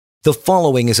The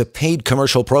following is a paid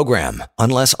commercial program.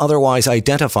 Unless otherwise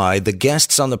identified, the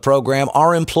guests on the program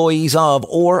are employees of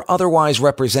or otherwise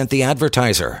represent the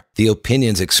advertiser. The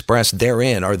opinions expressed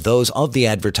therein are those of the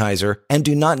advertiser and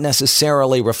do not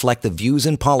necessarily reflect the views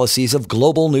and policies of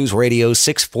Global News Radio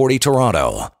 640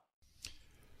 Toronto.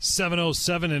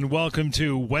 7:07 and welcome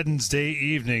to Wednesday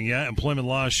evening. Yeah, Employment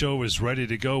Law Show is ready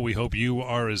to go. We hope you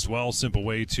are as well. Simple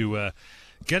way to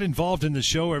get involved in the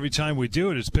show every time we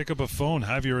do it is pick up a phone,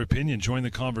 have your opinion, join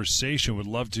the conversation. Would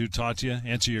love to talk to you,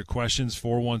 answer your questions.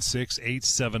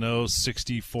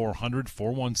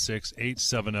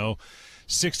 416-870-6400.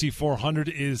 416-870-6400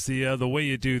 is the way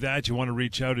you do that. You want to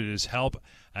reach out, it is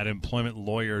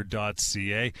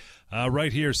help@employmentlawyer.ca.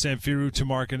 Right here, Samfiru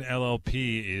Tumarkin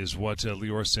LLP is what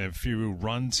Lior Samfiru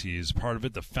runs. He is part of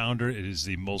it, the founder. It is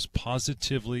the most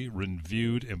positively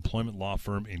reviewed employment law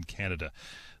firm in Canada.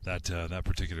 That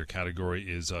particular category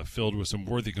is filled with some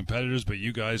worthy competitors, but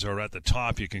you guys are at the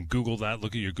top. You can Google that.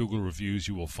 Look at your Google reviews.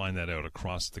 You will find that out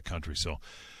across the country. So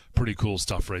pretty cool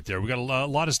stuff right there. We got a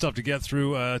lot of stuff to get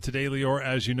through today, Lior.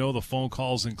 As you know, the phone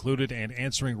calls included and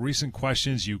answering recent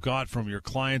questions you got from your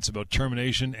clients about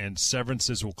termination and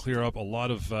severances will clear up a lot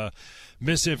of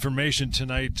misinformation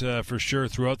tonight for sure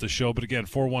throughout the show. But again,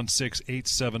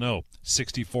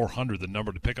 416-870-6400, the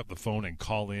number to pick up the phone and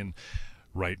call in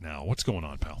right now. What's going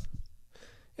on, pal?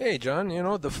 Hey, John,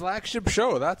 the flagship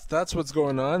show, that's what's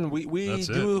going on. We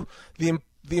do the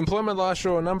Employment Law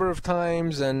Show a number of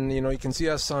times, and, you can see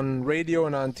us on radio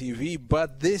and on TV,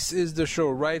 but this is the show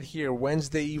right here,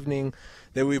 Wednesday evening,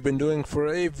 that we've been doing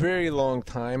for a very long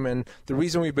time. And the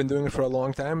reason we've been doing it for a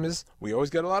long time is we always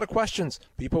get a lot of questions.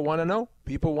 People want to know.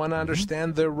 People want to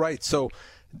understand their rights. So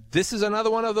this is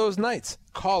another one of those nights.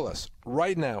 Call us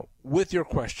right now with your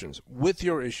questions, with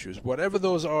your issues, whatever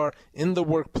those are in the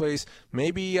workplace.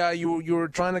 Maybe you're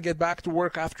trying to get back to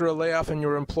work after a layoff and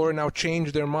your employer now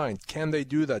changed their mind. Can they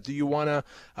do that? Do you want to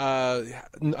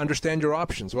understand your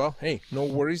options? Well, hey, no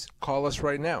worries. Call us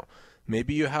right now.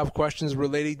 Maybe you have questions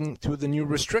relating to the new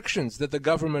restrictions that the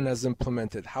government has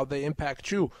implemented, how they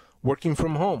impact you working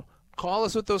from home. Call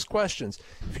us with those questions.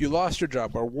 If you lost your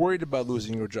job, are worried about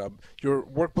losing your job, your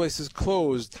workplace is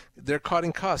closed, they're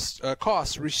cutting costs,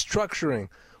 restructuring,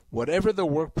 whatever the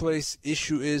workplace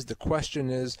issue is, the question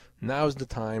is, now's the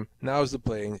time, now's the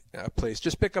place.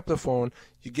 Just pick up the phone,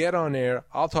 you get on air,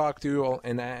 I'll talk to you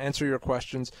and answer your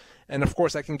questions. And of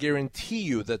course, I can guarantee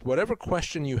you that whatever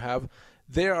question you have,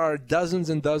 there are dozens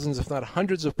and dozens, if not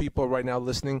hundreds of people right now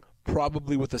listening,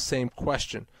 probably with the same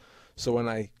question. So when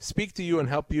I speak to you and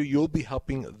help you, you'll be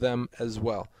helping them as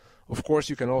well. Of course,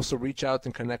 you can also reach out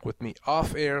and connect with me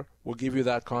off air. We'll give you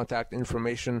that contact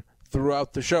information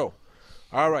throughout the show.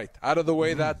 All right, out of the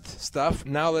way that stuff.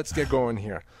 Now let's get going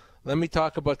here. Let me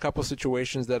talk about a couple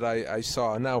situations that I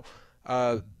saw. Now,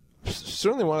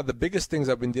 certainly one of the biggest things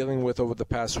I've been dealing with over the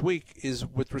past week is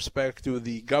with respect to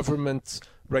the government's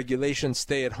regulations,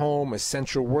 stay at home,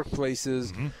 essential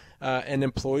workplaces, and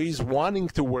employees wanting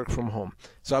to work from home.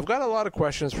 So I've got a lot of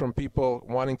questions from people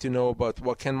wanting to know about,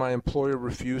 well, can my employer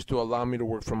refuse to allow me to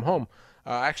work from home?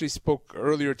 I actually spoke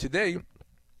earlier today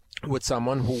with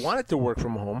someone who wanted to work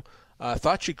from home,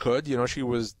 thought she could. She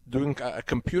was doing a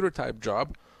computer-type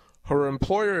job. Her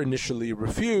employer initially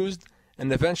refused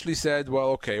and eventually said, well,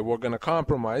 okay, we're going to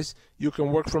compromise. You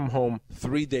can work from home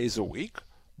 3 days a week,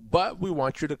 but we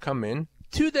want you to come in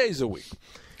 2 days a week.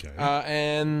 Okay.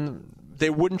 And they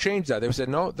wouldn't change that. They said,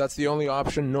 no, that's the only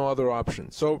option, no other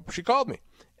option. So she called me,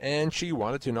 and she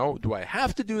wanted to know, do I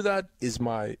have to do that? Is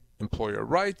my employer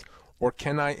right? Or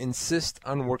can I insist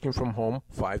on working from home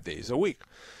 5 days a week?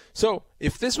 So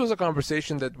if this was a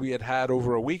conversation that we had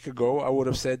over a week ago, I would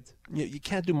have said, you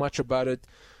can't do much about it.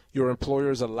 Your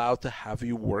employer is allowed to have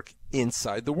you work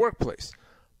inside the workplace.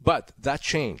 But that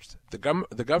changed. The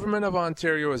government of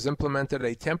Ontario has implemented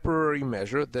a temporary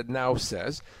measure that now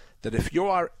says that if you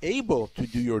are able to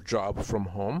do your job from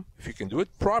home, if you can do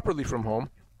it properly from home,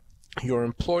 your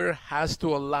employer has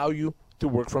to allow you to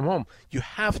work from home. You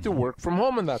have to work from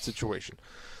home in that situation.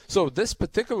 So this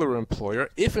particular employer,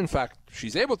 if in fact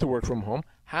she's able to work from home,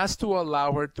 has to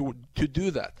allow her to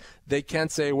do that. They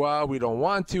can't say, well, we don't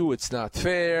want to, it's not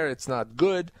fair, it's not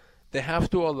good. They have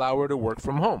to allow her to work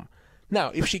from home.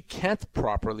 Now, if she can't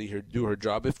properly do her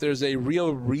job, if there's a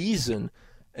real reason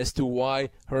as to why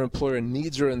her employer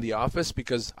needs her in the office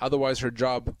because otherwise her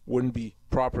job wouldn't be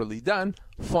properly done,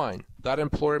 fine. That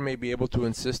employer may be able to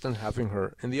insist on having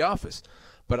her in the office.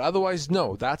 But otherwise,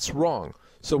 no, that's wrong.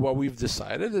 So what we've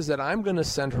decided is that I'm going to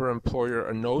send her employer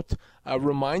a note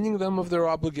reminding them of their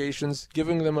obligations,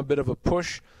 giving them a bit of a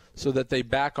push so that they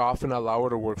back off and allow her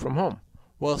to work from home.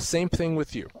 Well, same thing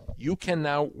with you. You can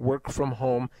now work from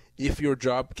home if your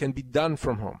job can be done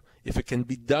from home, if it can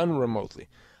be done remotely.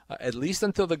 At least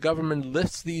until the government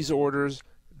lifts these orders,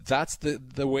 that's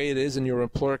the way it is, and your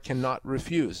employer cannot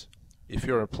refuse. If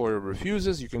your employer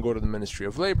refuses, you can go to the Ministry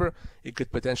of Labor. It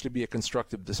could potentially be a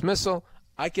constructive dismissal.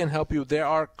 I can help you. There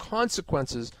are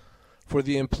consequences for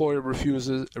the employer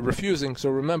refusing. So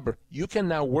remember, you can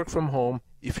now work from home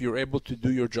if you're able to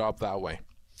do your job that way.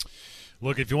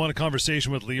 Look, if you want a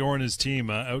conversation with Lior and his team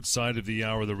outside of the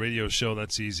hour of the radio show,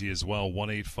 that's easy as well.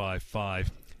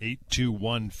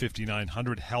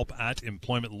 1-855-821-5900,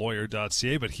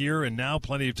 help@employmentlawyer.ca. But here and now,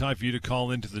 plenty of time for you to call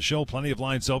into the show. Plenty of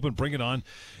lines open. Bring it on.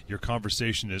 Your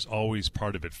conversation is always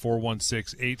part of it.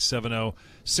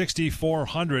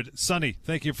 416-870-6400. Sonny,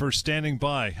 thank you for standing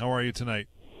by. How are you tonight?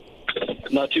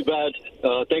 Not too bad.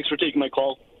 Thanks for taking my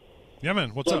call. Yeah,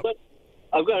 man. What's up?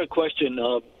 I've got a question.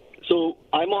 So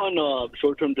I'm on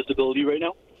short-term disability right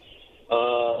now.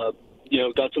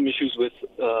 Got some issues with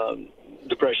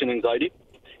depression, anxiety.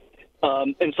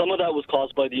 And some of that was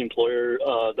caused by the employer,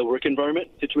 the work environment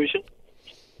situation,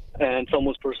 and some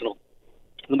was personal.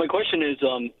 And my question is,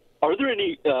 are there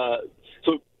any,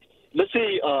 so let's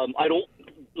say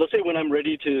when I'm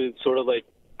ready to sort of like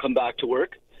come back to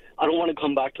work, I don't want to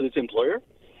come back to this employer.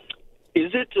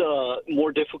 Is it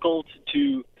more difficult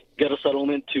to get a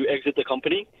settlement to exit the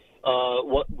company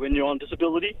when you're on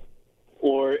disability?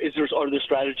 Or are there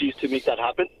strategies to make that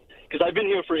happen? Because I've been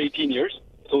here for 18 years,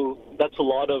 so that's a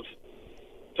lot of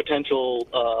potential.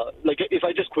 If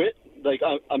I just quit,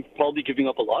 I'm probably giving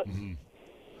up a lot. Mm-hmm.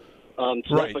 Right.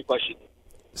 That's my question.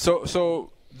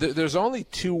 So there's only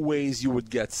two ways you would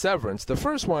get severance. The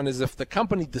first one is if the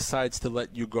company decides to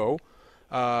let you go.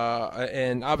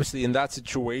 And obviously in that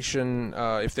situation,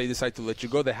 if they decide to let you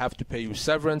go, they have to pay you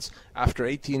severance after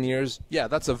 18 years. Yeah,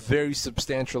 that's a very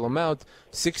substantial amount.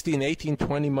 16, 18,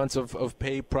 20 months of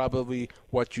pay, probably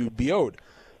what you'd be owed.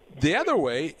 The other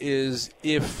way is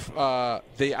if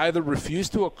they either refuse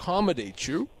to accommodate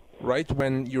you, right,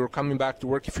 when you're coming back to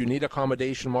work, if you need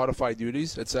accommodation, modified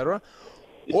duties, etc.,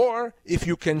 or if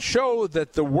you can show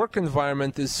that the work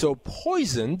environment is so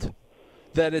poisoned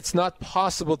that it's not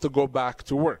possible to go back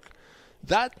to work.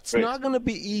 That's not going to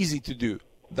be easy to do,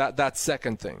 that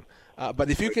second thing. But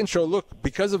if you can show, look,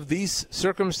 because of these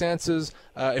circumstances,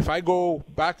 if I go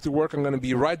back to work, I'm going to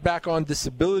be right back on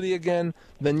disability again,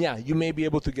 then yeah, you may be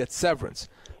able to get severance.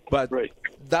 But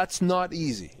that's not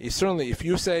easy. Certainly, if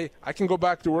you say, I can go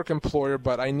back to work, employer,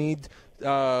 but I need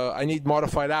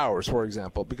modified hours, for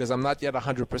example, because I'm not yet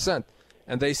 100%.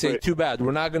 And they say, too bad,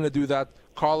 we're not going to do that.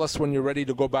 Call us when you're ready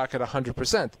to go back at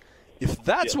 100%. If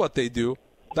that's what they do,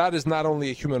 that is not only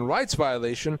a human rights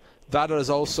violation, that is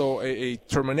also a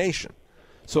termination.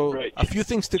 So a few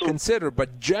things to consider,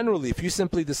 but generally, if you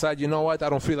simply decide, you know what, I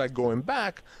don't feel like going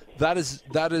back, that is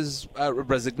a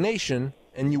resignation,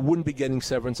 and you wouldn't be getting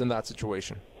severance in that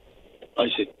situation. I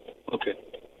see. Okay.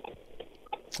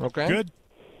 Good.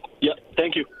 Yeah,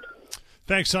 thank you.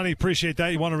 Thanks, Sonny. Appreciate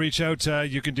that. You want to reach out,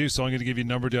 you can do so. I'm going to give you a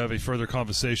number to have a further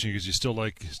conversation because you still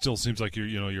seems like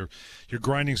you're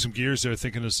grinding some gears there,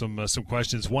 thinking of some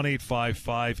questions.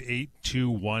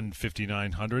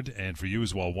 1-855-821-5900, and for you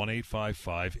as well,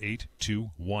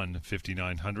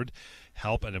 1-855-821-5900.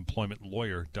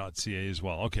 help@employmentlawyer.ca as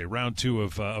well. Okay, round two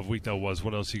of Week That Was.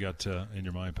 What else you got in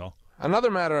your mind, pal?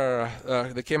 Another matter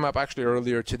that came up actually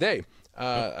earlier today.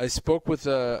 I spoke with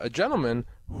a gentleman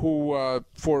who,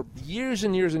 for years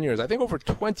and years and years, I think over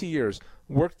 20 years,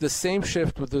 worked the same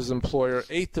shift with his employer,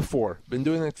 8 to 4, been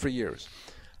doing it for years.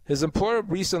 His employer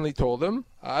recently told him,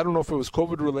 I don't know if it was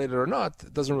COVID-related or not,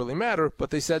 it doesn't really matter, but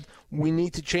they said, we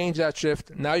need to change that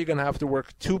shift. Now you're going to have to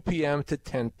work 2 p.m. to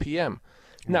 10 p.m.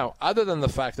 Now, other than the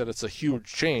fact that it's a huge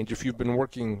change, if you've been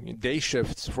working day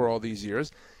shifts for all these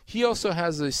years, he also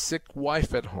has a sick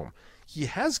wife at home. He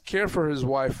has care for his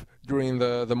wife during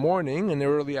the morning and the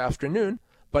early afternoon,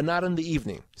 but not in the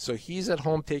evening. So he's at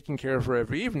home taking care of her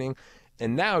every evening,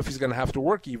 and now if he's going to have to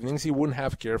work evenings, he wouldn't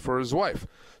have care for his wife.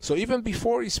 So even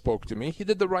before he spoke to me, he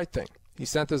did the right thing. He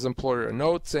sent his employer a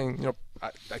note saying,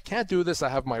 I can't do this. I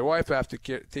have my wife. I have to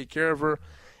take care of her.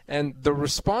 And the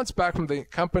response back from the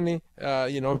company,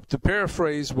 to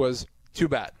paraphrase, was too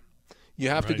bad. You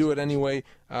have to do it anyway.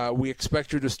 We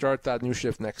expect you to start that new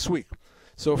shift next week.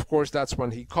 So, of course, that's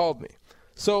when he called me.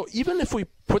 So even if we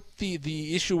put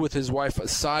the issue with his wife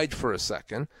aside for a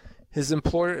second, his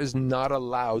employer is not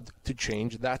allowed to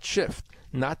change that shift,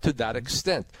 not to that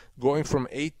extent. Going from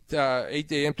 8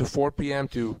 a.m. to 4 p.m.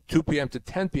 to 2 p.m. to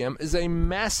 10 p.m. is a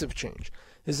massive change.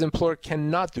 His employer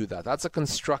cannot do that. That's a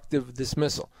constructive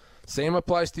dismissal. Same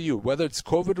applies to you, whether it's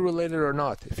COVID-related or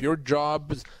not. If your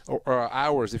job or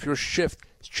hours, if your shift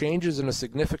changes in a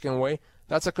significant way,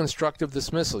 that's a constructive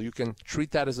dismissal. You can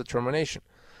treat that as a termination.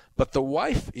 But the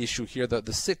wife issue here,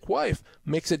 the sick wife,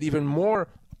 makes it even more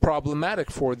problematic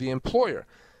for the employer.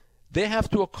 They have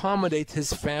to accommodate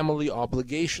his family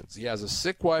obligations. He has a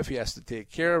sick wife, he has to take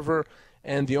care of her,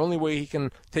 and the only way he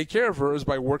can take care of her is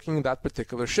by working that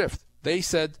particular shift. They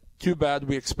said, too bad,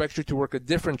 we expect you to work a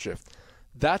different shift.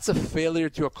 That's a failure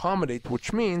to accommodate,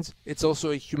 which means it's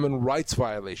also a human rights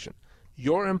violation.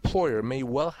 Your employer may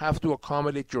well have to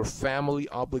accommodate your family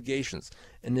obligations.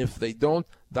 And if they don't,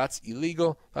 that's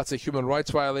illegal. That's a human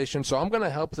rights violation. So I'm going to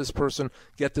help this person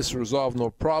get this resolved, no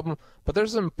problem. But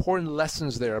there's important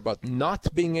lessons there about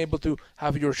not being able to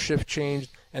have your shift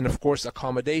changed and, of course,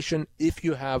 accommodation if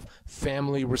you have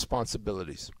family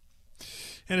responsibilities.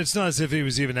 And it's not as if he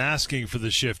was even asking for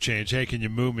the shift change. Hey, can you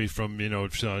move me from,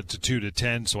 to 2 to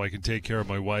 10 so I can take care of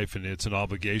my wife, and it's an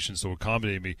obligation, so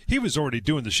accommodate me. He was already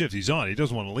doing the shift he's on. He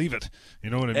doesn't want to leave it. You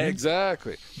know what I mean?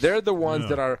 Exactly. They're the ones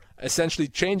that are essentially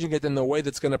changing it in a way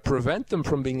that's going to prevent them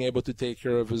from being able to take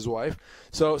care of his wife.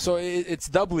 So it's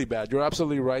doubly bad. You're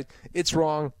absolutely right. It's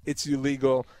wrong. It's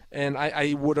illegal. And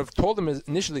I would have told them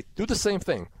initially, do the same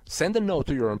thing. Send a note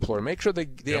to your employer. Make sure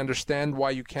they understand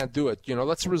why you can't do it.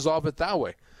 Let's resolve it that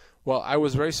way. Well, I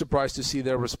was very surprised to see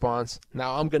their response.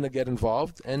 Now I'm going to get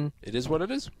involved, and it is what it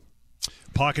is.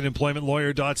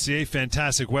 PocketEmploymentLawyer.ca,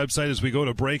 fantastic website. As we go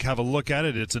to break, have a look at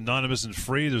it. It's anonymous and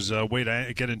free. There's a way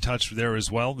to get in touch there as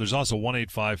well. There's also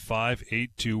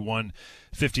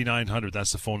 1-855-821-5900.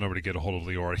 That's the phone number to get a hold of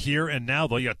Lior. Here and now,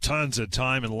 though, you got tons of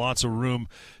time and lots of room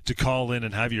to call in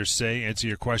and have your say, answer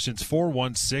your questions.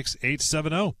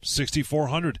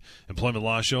 416-870-6400. Employment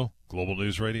Law Show, Global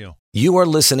News Radio. You are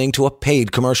listening to a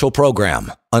paid commercial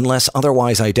program. Unless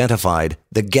otherwise identified,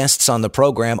 the guests on the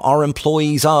program are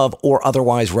employees of or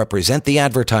otherwise represent the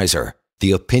advertiser.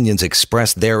 The opinions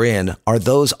expressed therein are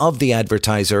those of the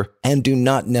advertiser and do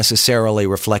not necessarily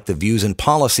reflect the views and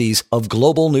policies of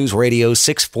Global News Radio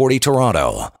 640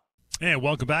 Toronto. And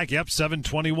welcome back. Yep,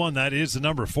 721. That is the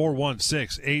number,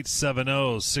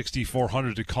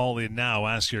 416-870-6400 to call in now.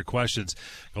 Ask your questions.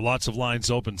 Got lots of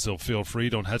lines open, so feel free.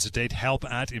 Don't hesitate.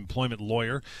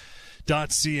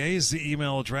 help@employmentlawyer.ca is the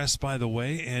email address, by the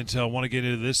way. And I want to get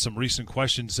into this. Some recent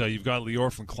questions. You've got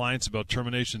Lior from clients about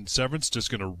termination and severance. Just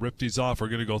going to rip these off. We're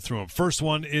going to go through them. First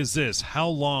one is this. How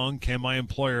long can my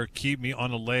employer keep me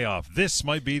on a layoff? This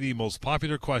might be the most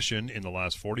popular question in the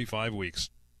last 45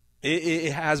 weeks.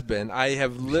 It has been. I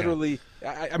have literally.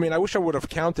 I mean, I wish I would have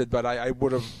counted, but I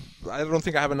would have. I don't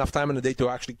think I have enough time in the day to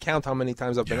actually count how many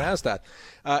times I've been asked that.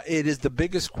 It is the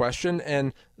biggest question,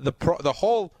 and the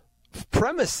whole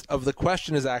premise of the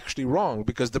question is actually wrong,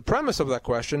 because the premise of that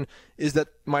question is that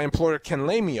my employer can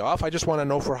lay me off. I just want to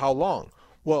know for how long.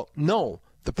 Well, no.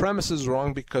 The premise is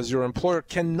wrong, because your employer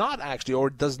cannot actually,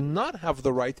 or does not have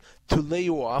the right to lay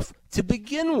you off to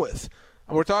begin with.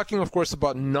 And we're talking, of course,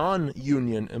 about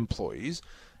non-union employees.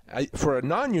 For a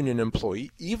non-union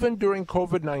employee, even during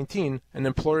COVID-19, an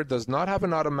employer does not have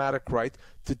an automatic right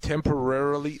to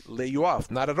temporarily lay you off.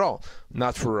 Not at all.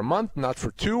 Not for a month, not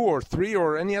for 2 or 3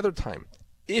 or any other time.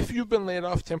 If you've been laid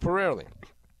off temporarily,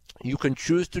 you can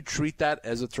choose to treat that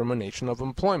as a termination of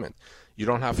employment. You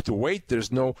don't have to wait.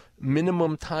 There's no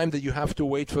minimum time that you have to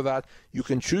wait for that. You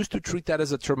can choose to treat that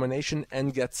as a termination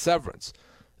and get severance.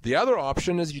 The other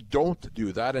option is you don't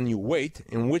do that and you wait,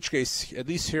 in which case, at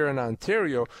least here in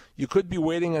Ontario, you could be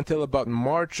waiting until about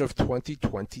March of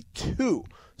 2022.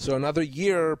 So another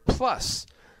year plus.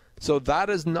 So that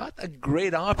is not a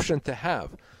great option to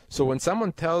have. So when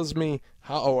someone tells me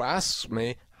asks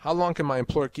me, how long can my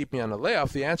employer keep me on a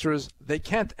layoff? The answer is they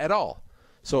can't at all.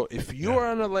 So if you are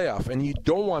on a layoff and you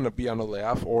don't want to be on a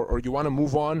layoff, or you want to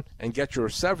move on and get your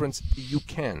severance, you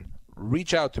can.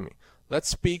 Reach out to me. Let's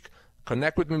speak.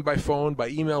 Connect with me by phone, by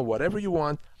email, whatever you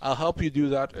want. I'll help you do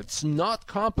that. It's not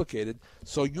complicated,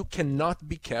 so you cannot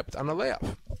be kept on a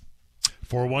layoff.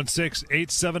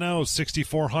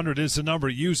 416-870-6400 is the number.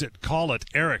 Use it. Call it.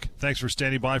 Eric, thanks for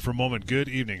standing by for a moment. Good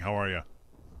evening. How are you?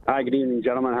 Hi, good evening,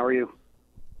 gentlemen. How are you?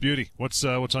 Beauty. What's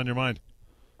on your mind?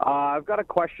 I've got a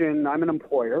question. I'm an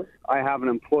employer. I have an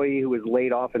employee who was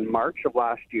laid off in March of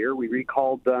last year. We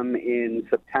recalled them in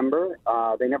September.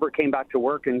 They never came back to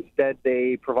work. Instead,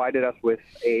 they provided us with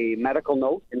a medical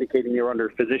note indicating they were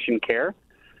under physician care.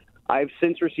 I've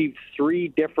since received 3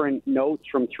 different notes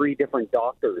from 3 different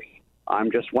doctors.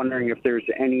 I'm just wondering if there's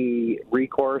any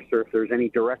recourse or if there's any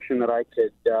direction that I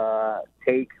could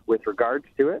take with regards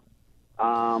to it,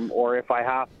 or if I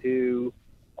have to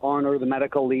honor the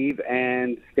medical leave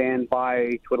and stand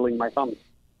by twiddling my thumbs.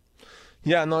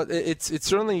 Yeah, no, it's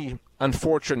certainly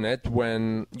unfortunate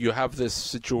when you have this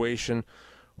situation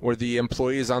where the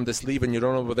employee is on this leave and you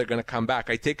don't know whether they're going to come back.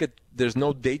 I take it there's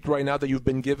no date right now that you've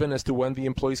been given as to when the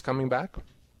employee is coming back?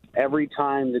 Every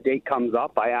time the date comes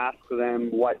up, I ask them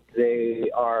what they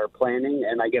are planning,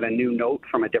 and I get a new note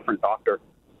from a different doctor.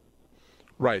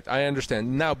 Right, I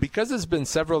understand. Now, because there's been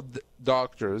several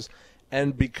doctors,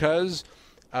 and because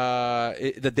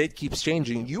the date keeps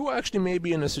changing, you actually may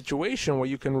be in a situation where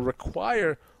you can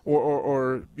require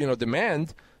or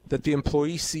demand that the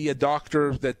employee see a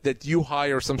doctor that you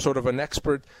hire, some sort of an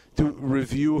expert, to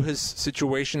review his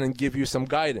situation and give you some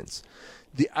guidance.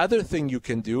 The other thing you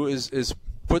can do is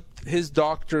put his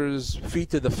doctor's feet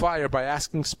to the fire by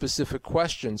asking specific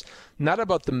questions, not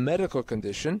about the medical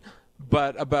condition,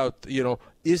 but about,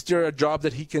 is there a job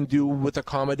that he can do with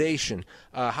accommodation?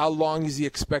 How long is he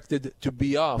expected to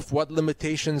be off? What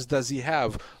limitations does he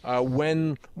have?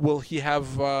 When will he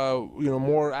have,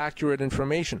 more accurate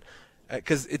information?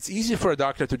 Because it's easy for a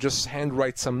doctor to just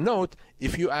handwrite some note.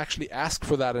 If you actually ask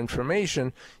for that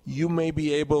information, you may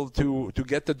be able to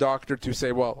get the doctor to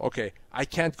say, well, okay, I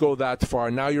can't go that far.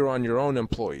 Now you're on your own,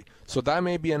 employee. So that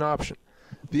may be an option.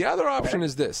 The other option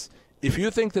is this. If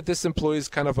you think that this employee is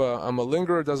kind of a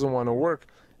malingerer, doesn't want to work,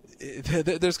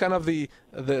 there's kind of the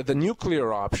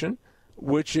nuclear option,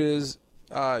 which is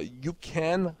you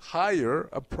can hire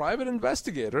a private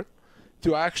investigator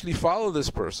to actually follow this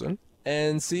person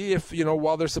and see if,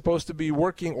 while they're supposed to be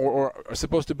working or are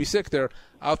supposed to be sick, they're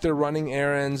out there running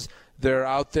errands, they're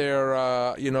out there,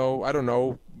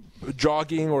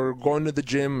 jogging or going to the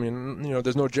gym. And,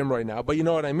 there's no gym right now, but you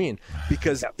know what I mean.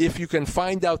 Because if you can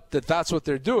find out that that's what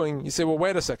they're doing, you say, well,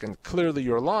 wait a second, clearly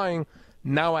you're lying.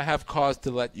 Now I have cause to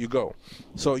let you go.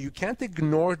 So you can't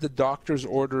ignore the doctor's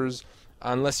orders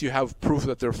unless you have proof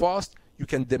that they're false. You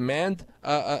can demand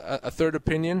a third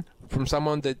opinion from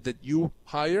someone that you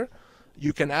hire.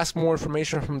 You can ask more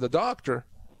information from the doctor,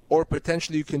 or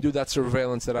potentially you can do that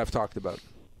surveillance that I've talked about.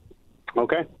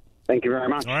 Okay. Thank you very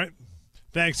much. All right.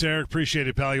 Thanks, Eric. Appreciate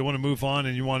it, pal. You want to move on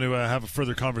and you want to have a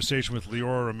further conversation with Lior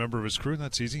or a member of his crew?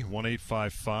 That's easy.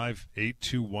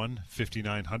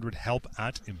 1-855-821-5900. Help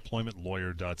at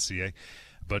employmentlawyer.ca.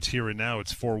 But here and now,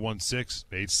 it's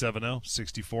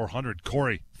 416-870-6400.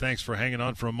 Corey, thanks for hanging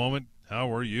on for a moment.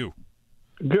 How are you?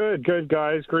 Good,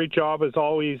 guys. Great job as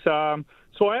always. So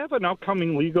I have an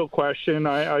upcoming legal question.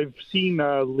 I've seen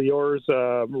Lior's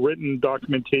written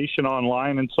documentation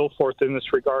online and so forth in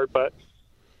this regard, but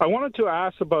I wanted to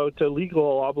ask about the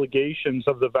legal obligations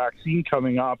of the vaccine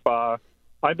coming up.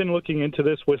 I've been looking into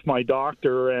this with my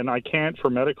doctor, and I can't, for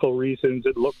medical reasons,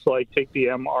 it looks like, take the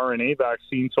mRNA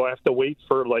vaccine, so I have to wait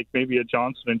for maybe a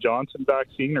Johnson & Johnson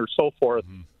vaccine or so forth.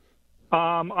 Mm-hmm.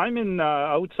 I'm in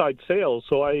outside sales,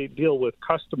 so I deal with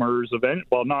customers.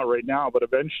 Well, not right now, but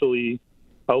eventually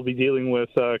I'll be dealing with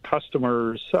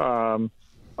customers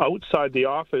outside the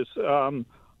office.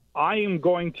 I am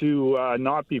going to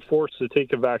not be forced to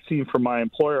take a vaccine from my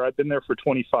employer. I've been there for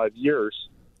 25 years.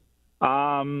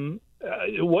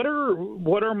 What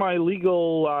are my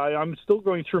legal? I'm still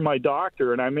going through my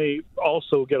doctor, and I may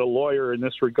also get a lawyer in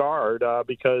this regard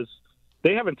because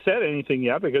they haven't said anything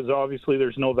yet, because obviously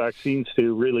there's no vaccines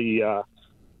to really to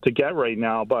get right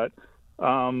now. But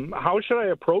how should I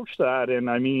approach that? And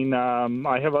I mean,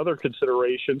 I have other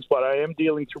considerations, but I am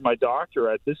dealing through my doctor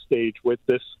at this stage with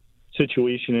this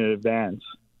situation in advance.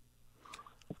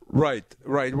 Right.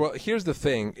 Well, here's the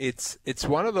thing. It's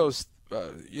one of those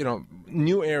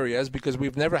new areas, because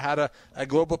we've never had a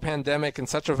global pandemic and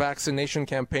such a vaccination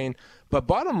campaign. But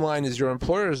bottom line is, your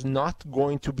employer is not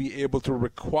going to be able to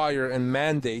require and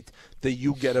mandate that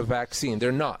you get a vaccine.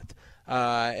 They're not.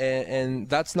 And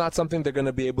that's not something they're going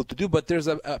to be able to do. But there's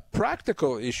a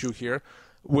practical issue here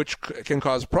which can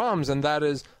cause problems, and that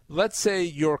is, let's say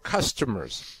your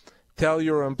customers tell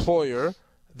your employer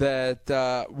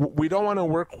that we don't want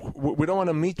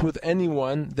to meet with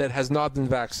anyone that has not been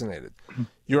vaccinated.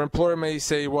 Your employer may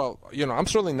say, well, I'm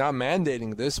certainly not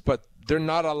mandating this, but they're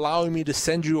not allowing me to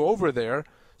send you over there,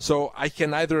 so you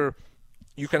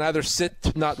can either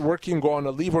sit not working, go on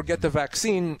a leave, or get the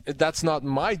vaccine. That's not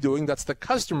my doing, that's the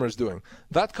customer's doing.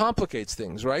 That complicates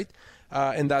things, right?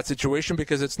 In that situation,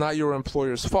 because it's not your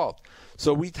employer's fault.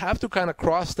 So we'd have to kind of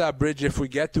cross that bridge if we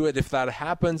get to it. If that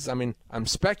happens, I mean, I'm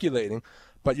speculating,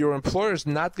 but your employer is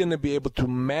not going to be able to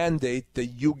mandate that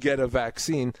you get a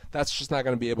vaccine. That's just not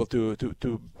going to be able to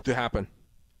happen.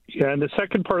 Yeah, and the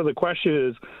second part of the question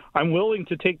is, I'm willing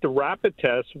to take the rapid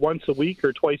test once a week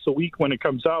or twice a week when it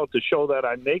comes out to show that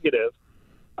I'm negative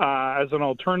as an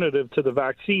alternative to the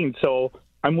vaccine. So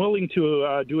I'm willing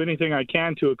to do anything I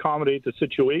can to accommodate the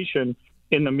situation.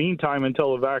 in the meantime,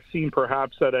 until a vaccine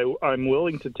perhaps that I'm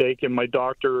willing to take and my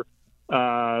doctor,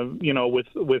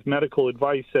 with medical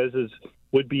advice says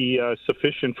would be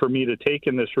sufficient for me to take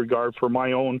in this regard for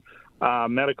my own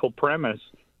medical premise.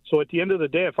 So at the end of the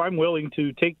day, if I'm willing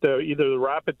to take either the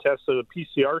rapid test or the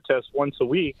PCR test once a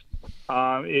week,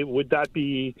 would that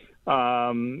be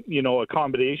a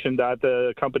combination that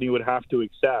the company would have to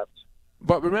accept?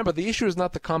 But remember, the issue is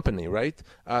not the company, right?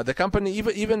 The company,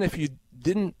 even if you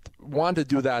didn't want to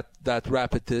do that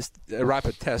rapid test,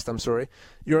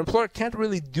 your employer can't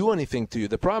really do anything to you.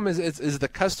 The problem is the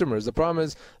customers. The problem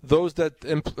is those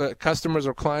customers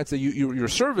or clients that you're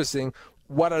servicing.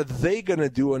 What are they going to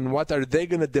do, and what are they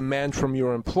going to demand from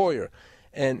your employer?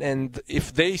 And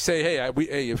if they say,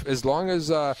 hey, as long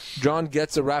as John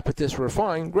gets a rapid test, we're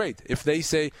fine, great. If they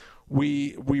say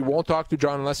we won't talk to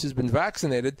John unless he's been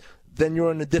vaccinated, then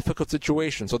you're in a difficult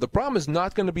situation. So the problem is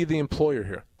not going to be the employer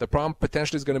here. The problem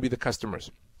potentially is going to be the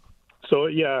customers. So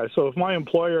if my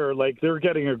employer, they're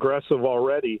getting aggressive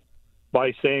already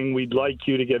by saying we'd like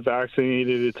you to get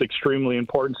vaccinated, it's extremely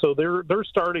important. So they're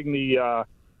starting the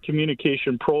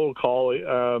communication protocol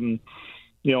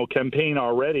campaign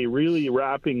already, really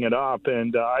wrapping it up,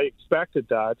 and I expected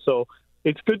that. So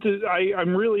it's good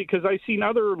I'm really, because I've seen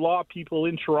other law people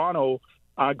in Toronto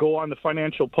go on the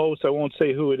Financial Post. I won't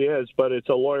say who it is, but it's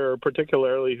a lawyer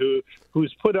particularly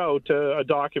who's put out a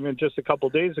document just a couple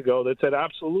days ago that said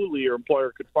absolutely your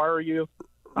employer could fire you.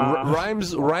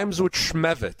 Rhymes with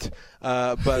Schmevit,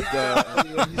 but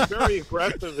he's very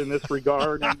aggressive in this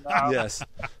regard. And, yes.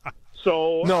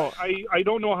 So no. I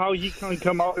don't know how he can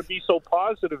come out and be so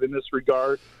positive in this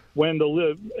regard when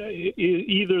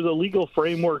either the legal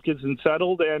framework isn't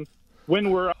settled, and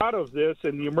when we're out of this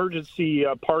and the emergency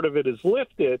part of it is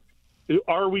lifted,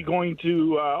 are we going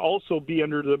to also be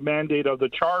under the mandate of the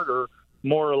Charter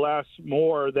more or less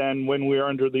more than when we're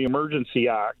under the Emergency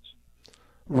Act?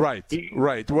 Right.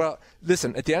 Well,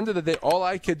 listen, at the end of the day, all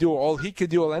I could do, all he could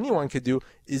do, all anyone could do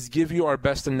is give you our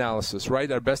best analysis,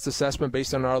 right? Our best assessment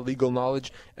based on our legal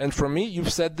knowledge. And for me,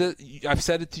 you've said that, I've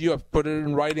said it to you, I've put it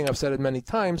in writing, I've said it many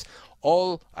times.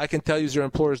 All I can tell you is your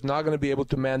employer is not going to be able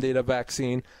to mandate a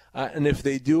vaccine. And if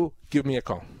they do, give me a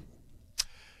call.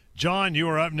 John, you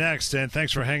are up next, and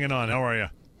thanks for hanging on. How are you?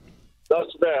 Not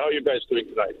so bad. How are you guys doing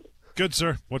tonight? Good,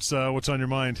 sir. What's on your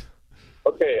mind?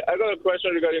 Okay, I got a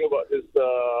question regarding about this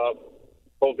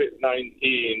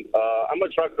COVID-19. I'm a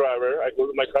truck driver. I go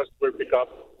to my customer pickup.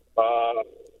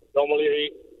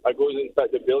 Normally, I go inside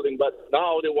the building, but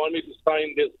now they want me to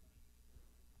sign this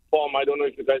form. I don't know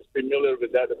if you guys are familiar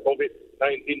with that, the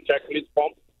COVID-19 checklist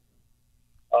form.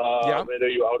 Whether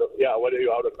you're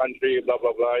out of country, blah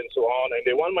blah blah, and so on. And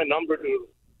they want my number to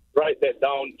write that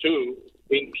down too,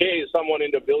 in case someone in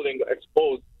the building got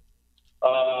exposed.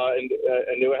 And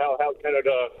they will have Health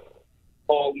Canada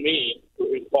call me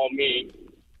to inform me,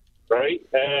 right?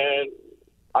 And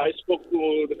I spoke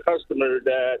to the customer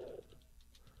that,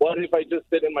 what if I just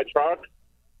sit in my truck?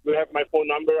 You have my phone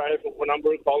number. I have a phone number.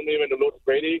 Call me when the load's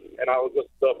ready, and I'll just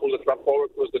pull the truck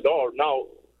forward, close the door. Now,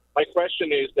 my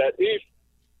question is that if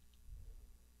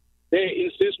they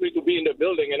insist me to be in the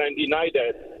building and I deny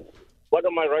that, what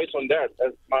are my rights on that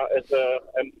as a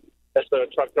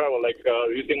truck driver?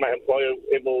 You think my employer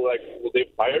will they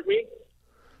fire me?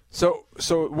 So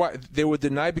what, they would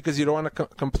deny because you don't want to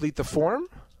complete the form?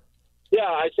 Yeah,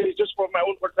 I say it's just for my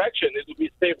own protection. It will be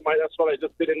safe. That's why I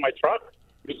just sit in my truck.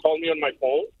 You call me on my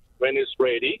phone when it's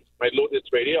ready. My load is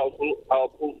ready. I'll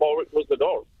pull forward, close the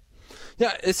door.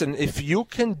 Yeah, listen, if you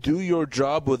can do your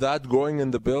job without going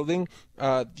in the building,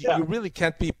 you really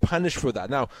can't be punished for that.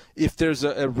 Now, if there's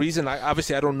a reason,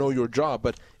 obviously I don't know your job,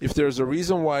 but if there's a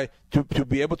reason why to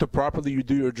be able to properly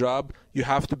do your job, you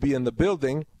have to be in the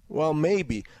building, well,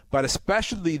 maybe. But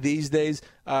especially these days,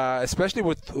 especially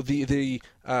with the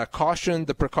caution,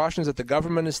 the precautions that the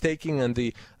government is taking and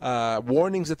the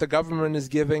warnings that the government is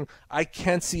giving, I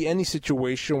can't see any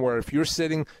situation where if you're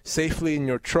sitting safely in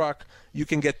your truck, you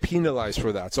can get penalized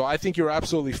for that. So I think you're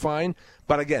absolutely fine.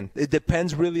 But again, it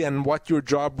depends really on what your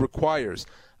job requires.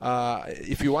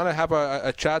 If you want to have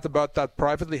a chat about that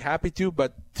privately, happy to.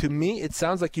 But to me, it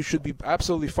sounds like you should be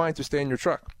absolutely fine to stay in your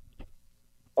truck.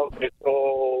 Okay,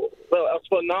 so, well, as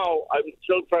for now, I'm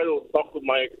still trying to talk to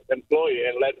my employee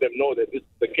and let them know that this is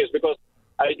the case, because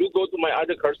I do go to my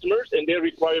other customers and they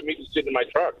require me to sit in my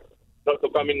truck, not to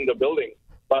come in the building.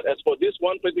 But as for this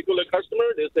one particular customer,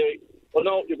 they say, oh,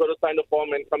 no, you've got to sign the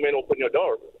form and come and open your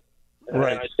door.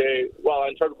 Right. And I say, well,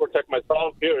 I'm trying to protect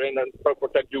myself here and I'm trying to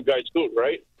protect you guys too,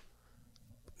 right?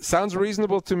 Sounds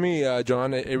reasonable to me,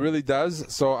 John. It really does.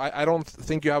 So I don't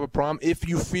think you have a problem. If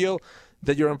you feel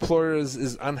that your employer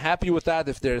is unhappy with that,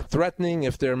 if they're threatening,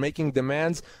 if they're making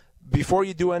demands, before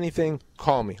you do anything,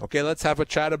 call me. Okay, let's have a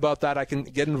chat about that. I can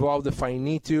get involved if I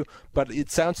need to, but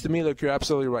it sounds to me like you're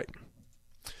absolutely right.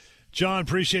 John,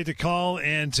 appreciate the call,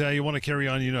 and you want to carry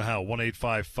on, you know how.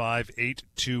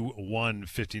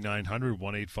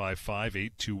 1-855-821-5900,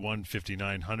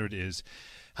 1-855-821-5900 is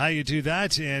how you do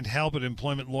that, and help at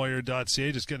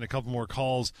employmentlawyer.ca. Just getting a couple more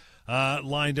calls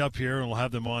lined up here, and we'll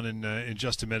have them on in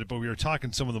just a minute. But we were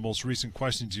talking some of the most recent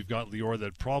questions you've got, Lior,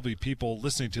 that probably people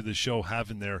listening to the show have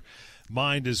in their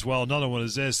mind as well. Another one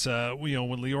is this, when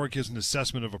Lior gives an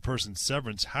assessment of a person's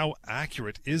severance, how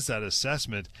accurate is that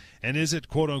assessment, and is it,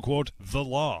 quote-unquote, the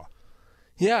law?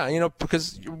 Yeah,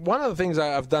 because one of the things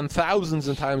I've done thousands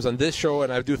of times on this show,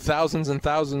 and I do thousands and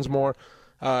thousands more,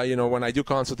 when I do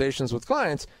consultations with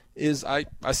clients, is I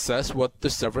assess what the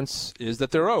severance is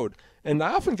that they're owed. And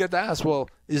I often get asked, well,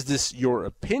 is this your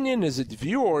opinion, is it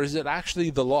view, or is it actually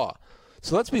the law?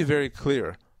 So let's be very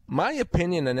clear. My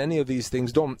opinion on any of these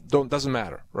things doesn't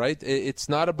matter, right? It's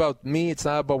not about me. It's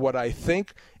not about what I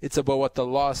think. It's about what the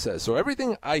law says. So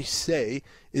everything I say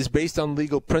is based on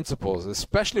legal principles,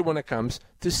 especially when it comes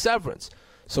to severance.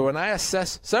 So when I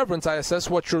assess severance, I assess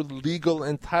what your legal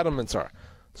entitlements are.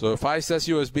 So if I assess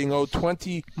you as being owed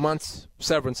 20 months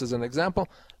severance as an example,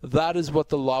 that is what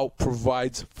the law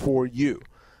provides for you.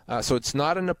 So it's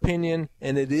not an opinion,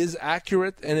 and it is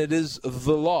accurate, and it is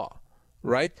the law.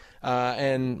 Right?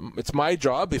 And it's my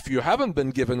job, if you haven't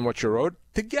been given what you're owed,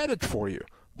 to get it for you.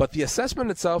 But the assessment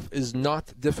itself is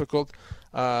not difficult.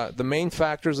 The main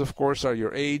factors, of course, are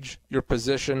your age, your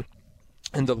position,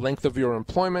 and the length of your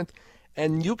employment.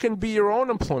 And you can be your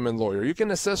own employment lawyer. You can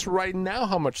assess right now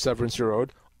how much severance you're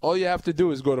owed. All you have to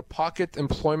do is go to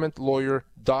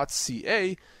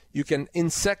pocketemploymentlawyer.ca. You can, in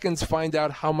seconds, find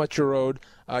out how much you're owed.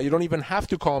 You don't even have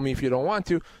to call me if you don't want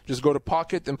to. Just go to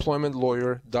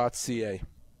pocketemploymentlawyer.ca.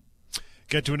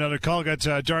 Get to another call. Got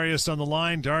Darius on the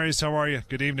line. Darius, how are you?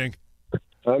 Good evening.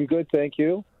 I'm good, thank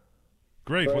you.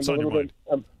 Great. What's on your mind?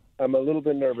 I'm a little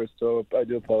bit nervous, so I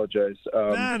do apologize.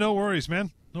 No worries,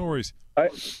 man. No worries. I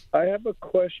have a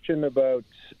question about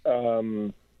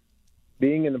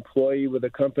being an employee with a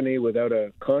company without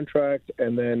a contract,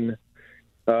 and then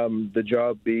the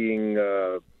job being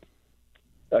a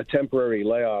temporary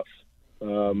layoff,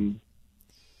 2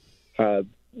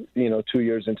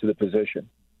 years into the position.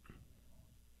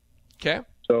 Okay.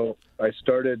 So I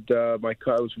started I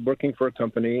was working for a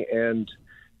company, and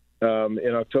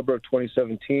in October of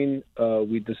 2017,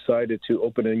 we decided to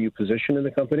open a new position in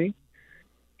the company.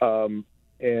 And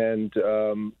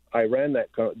I ran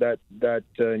that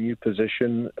new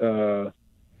position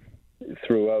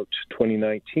throughout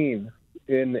 2019.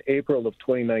 In April of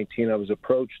 2019, I was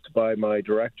approached by my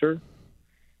director,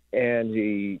 and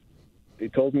he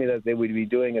told me that they would be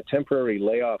doing a temporary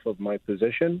layoff of my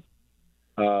position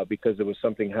because there was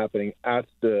something happening at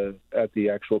the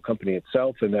actual company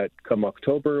itself, and that come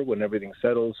October, when everything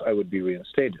settles, I would be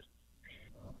reinstated.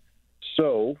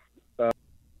 So,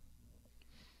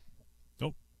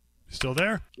 still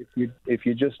there? If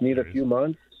you just need a few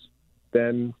months,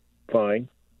 then fine.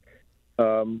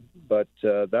 But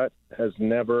that has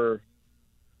never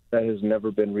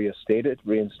been reinstated,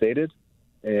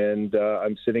 and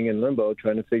I'm sitting in limbo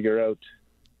trying to figure out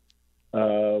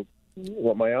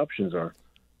what my options are.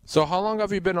 So how long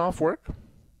have you been off work?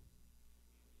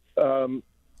 Well,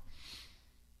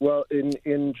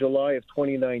 in July of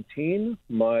 2019,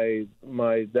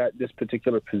 this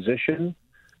particular position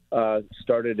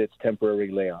started its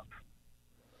temporary layoff.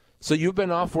 So you've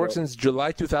been off work since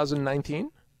July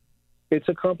 2019? It's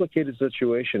a complicated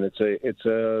situation. It's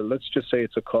a let's just say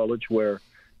it's a college where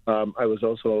I was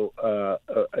also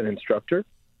an instructor.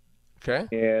 Okay.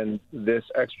 And this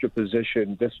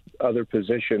other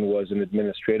position was an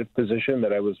administrative position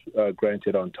that I was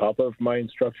granted on top of my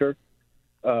instructor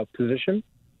position.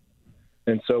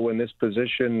 And so when this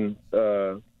position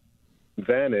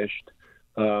vanished,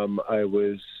 I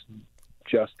was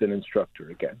just an instructor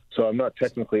again. So I'm not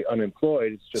technically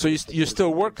unemployed. It's just so you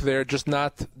still work there, just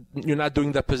you're not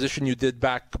doing that position you did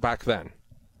back then.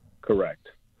 Correct.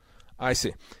 I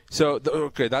see. So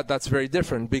that's very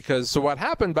different, because so what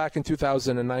happened back in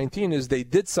 2019 is they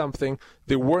did something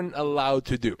they weren't allowed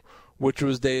to do, which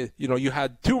was you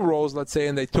had two roles, let's say,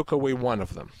 and they took away one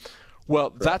of them.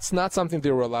 Well, that's not something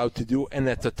they were allowed to do, and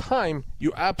at the time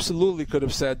you absolutely could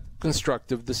have said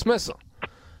constructive dismissal.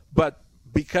 But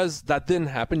because that didn't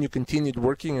happen, you continued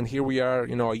working, and here we are,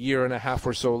 a year and a half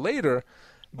or so later.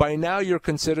 By now, you're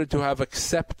considered to have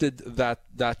accepted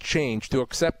that change, to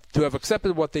have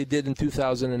accepted what they did in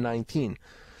 2019.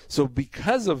 So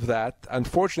because of that,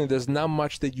 unfortunately, there's not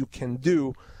much that you can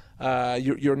do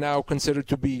you're now considered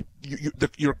to be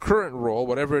your current role,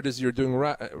 whatever it is you're doing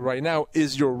right now,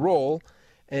 is your role,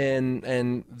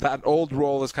 and that old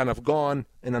role is kind of gone.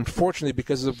 And unfortunately,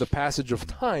 because of the passage of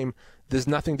time, there's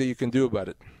nothing that you can do about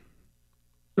it.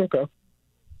 Okay.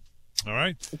 All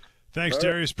right. Thanks,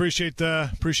 Darius. Appreciate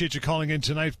you calling in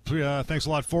tonight. Thanks a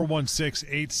lot.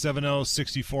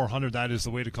 416-870-6400. That is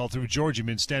the way to call through. George, you've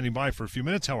been standing by for a few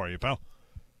minutes. How are you, pal?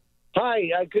 Hi.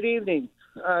 Good evening.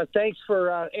 Thanks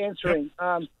for answering.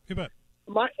 Yep. You bet.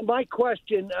 My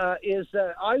question is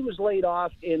I was laid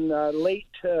off in late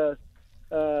June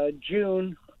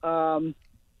from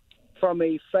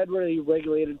a federally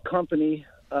regulated company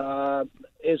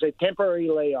as a temporary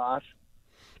layoff.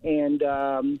 And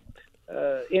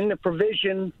in the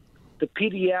provision, the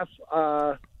PDF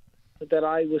that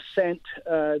I was sent,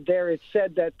 there it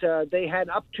said that they had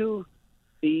up to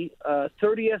the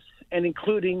 30th and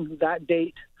including that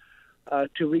date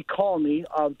to recall me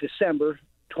of December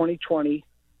 2020,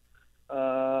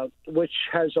 which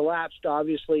has elapsed,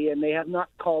 obviously, and they have not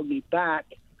called me back.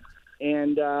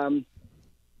 And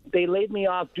they laid me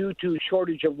off due to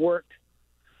shortage of work,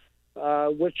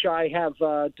 which I have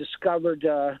discovered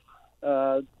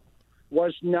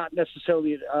was not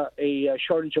necessarily a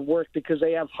shortage of work, because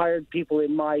they have hired people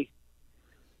in my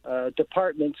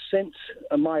department since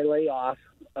my layoff,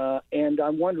 and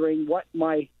I'm wondering what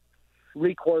my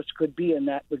recourse could be in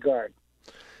that regard.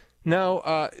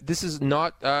 Now, this is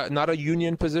not a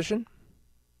union position?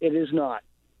 It is not.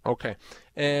 Okay.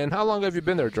 And how long have you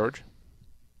been there, George?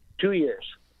 2 years.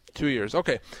 2 years.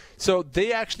 Okay. So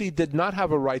they actually did not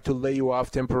have a right to lay you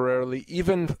off temporarily,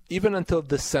 even until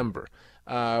December.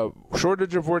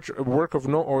 Shortage of work of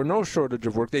no shortage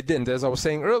of work, they didn't. As I was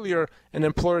saying earlier, an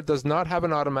employer does not have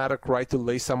an automatic right to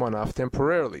lay someone off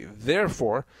temporarily.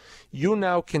 Therefore, you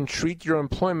now can treat your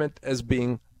employment as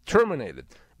being terminated.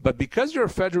 But because you're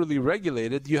federally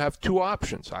regulated, you have two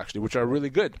options, actually, which are really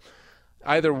good.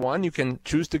 Either one, you can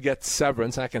choose to get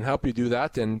severance. I can help you do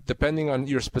that. And depending on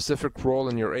your specific role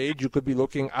and your age, you could be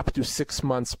looking up to 6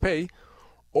 months' pay.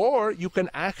 Or you can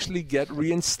actually get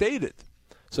reinstated.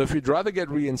 So if you'd rather get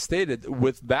reinstated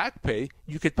with back pay,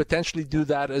 you could potentially do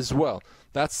that as well.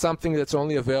 That's something that's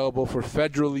only available for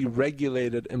federally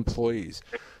regulated employees.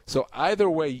 So either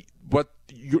way, but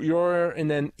you're in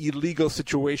an illegal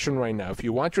situation right now. If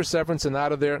you want your severance and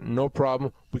out of there, no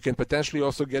problem. We can potentially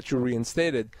also get you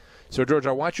reinstated. So George,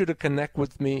 I want you to connect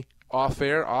with me off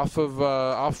air, off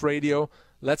radio.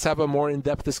 Let's have a more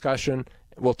in-depth discussion.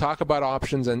 We'll talk about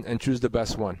options and choose the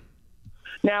best one.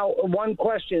 Now, one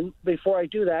question before I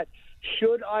do that.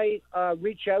 Should I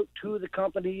reach out to the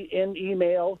company in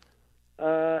email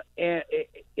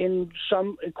in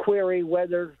some query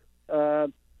whether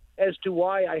as to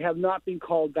why I have not been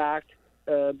called back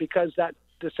because that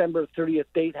December 30th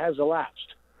date has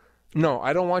elapsed? No,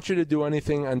 I don't want you to do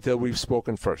anything until we've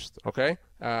spoken first, okay?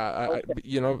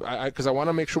 Because I want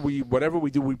to make sure whatever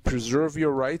we do, we preserve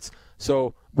your rights.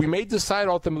 So we may decide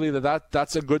ultimately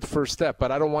that's a good first step, but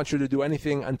I don't want you to do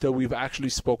anything until we've actually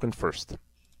spoken first.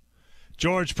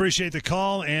 George, appreciate the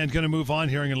call, and going to move on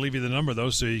here. I'm going to leave you the number, though,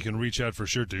 so you can reach out for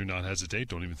sure. Do not hesitate.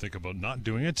 Don't even think about not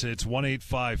doing it. It's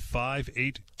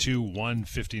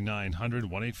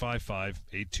 1-855-821-5900,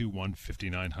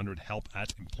 1-855-821-5900,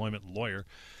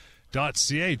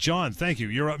 help@employmentlawyer.ca. John, thank you.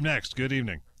 You're up next. Good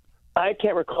evening. I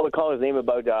can't recall the caller's name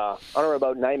about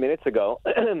 9 minutes ago.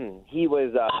 He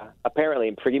was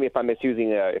apparently, forgive me if I'm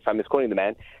if I'm misquoting the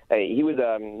man. He was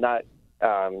not,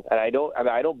 and I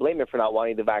don't blame him for not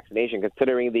wanting the vaccination,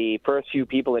 considering the first few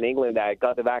people in England that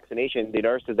got the vaccination, the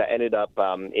nurses that ended up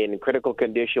in critical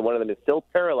condition. One of them is still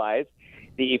paralyzed.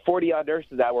 The 40-odd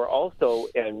nurses that were also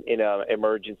in an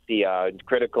emergency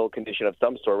critical condition of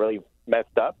some sort, really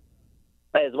messed up,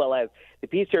 as well as the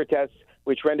PCR test,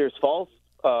 which renders false.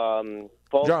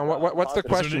 John, what's the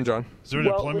question, John? Is there an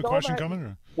employment question coming?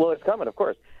 Or? Well, it's coming, of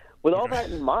course. With all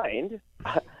that in mind,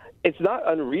 it's not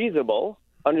unreasonable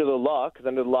under the law, because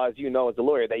under the law, as you know as a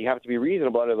lawyer, that you have to be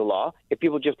reasonable under the law. If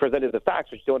people just presented the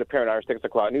facts, which don't appear in our 6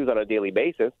 o'clock news on a daily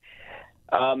basis,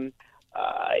 how in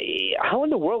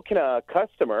the world can a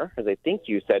customer, as I think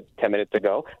you said 10 minutes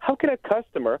ago, how can a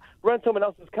customer run someone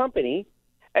else's company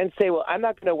and say, well, I'm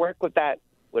not going to work with that,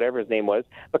 whatever his name was,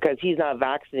 because he's not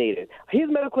vaccinated? His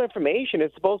medical information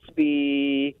is supposed to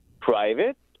be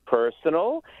private,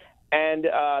 personal, and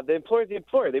the employer is the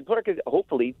employer. The employer can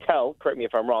hopefully tell, correct me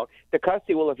if I'm wrong, the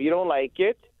customer, well, if you don't like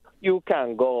it, you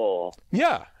can go.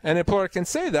 Yeah, an employer can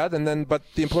say that, but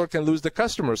the employer can lose the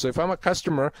customer. So if I'm a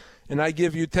customer and I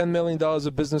give you $10 million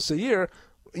of business a year,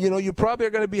 you probably are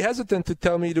going to be hesitant to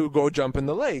tell me to go jump in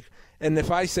the lake. And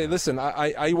if I say, listen,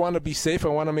 I want to be safe, I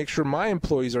want to make sure my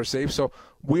employees are safe, so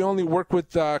we only work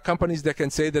with companies that can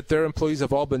say that their employees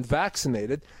have all been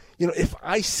vaccinated. If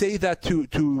I say that to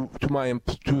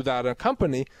that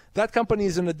company, that company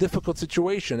is in a difficult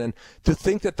situation, and to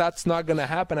think that that's not going to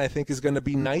happen, I think, is going to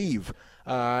be naive.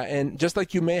 And just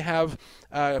like you may have,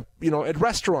 at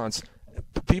restaurants,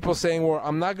 people saying, well,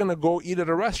 I'm not going to go eat at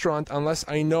a restaurant unless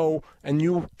I know, and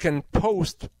you can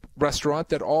post restaurant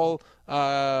that all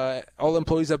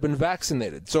employees have been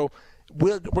vaccinated. So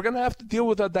we're going to have to deal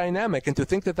with that dynamic, and to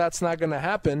think that that's not going to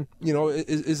happen,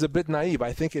 is a bit naive.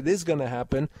 I think it is going to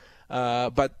happen,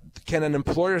 but can an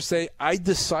employer say, I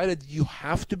decided you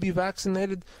have to be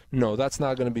vaccinated? No, that's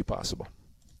not going to be possible.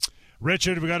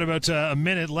 Richard, we got about a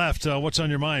minute left. What's on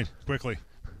your mind, quickly?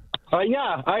 I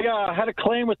had a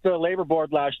claim with the Labor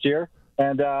Board last year,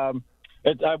 and I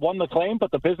won the claim,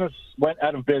 but the business went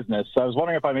out of business. So I was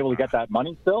wondering if I'm able to get that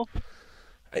money still.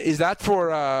 Is that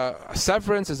for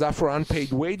severance? Is that for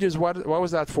unpaid wages? What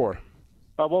was that for?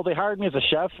 Well, they hired me as a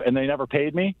chef, and they never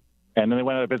paid me, and then they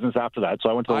went out of business after that. So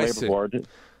I went to the Labor Board.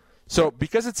 So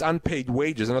because it's unpaid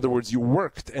wages, in other words, you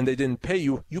worked and they didn't pay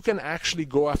you, you can actually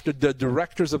go after the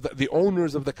directors of the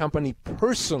owners of the company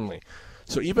personally.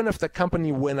 So even if the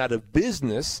company went out of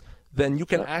business, then you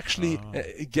can actually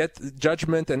get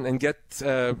judgment and get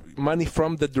money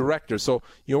from the director. So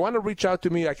you want to reach out to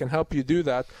me, I can help you do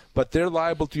that, but they're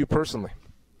liable to you personally.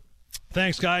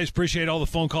 Thanks, guys. Appreciate all the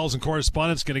phone calls and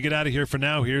correspondence. Going to get out of here for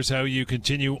now. Here's how you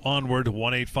continue onward.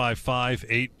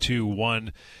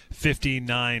 1-855-821-5900.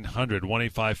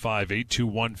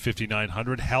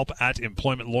 1-855-821-5900. Help at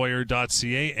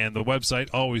employmentlawyer.ca. And the website,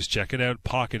 always check it out,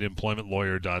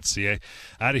 pocketemploymentlawyer.ca.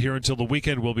 Out of here until the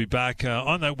weekend. We'll be back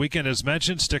on that weekend, as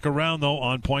mentioned. Stick around, though.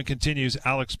 On Point continues.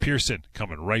 Alex Pearson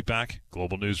coming right back.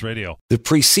 Global News Radio. The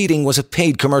preceding was a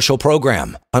paid commercial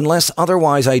program. Unless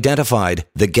otherwise identified,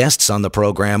 the guests on the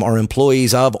program are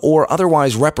employees of or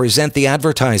otherwise represent the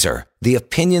advertiser. The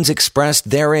opinions expressed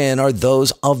therein are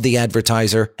those of the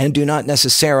advertiser and do not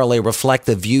necessarily reflect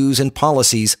the views and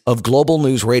policies of Global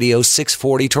News Radio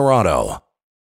 640 Toronto.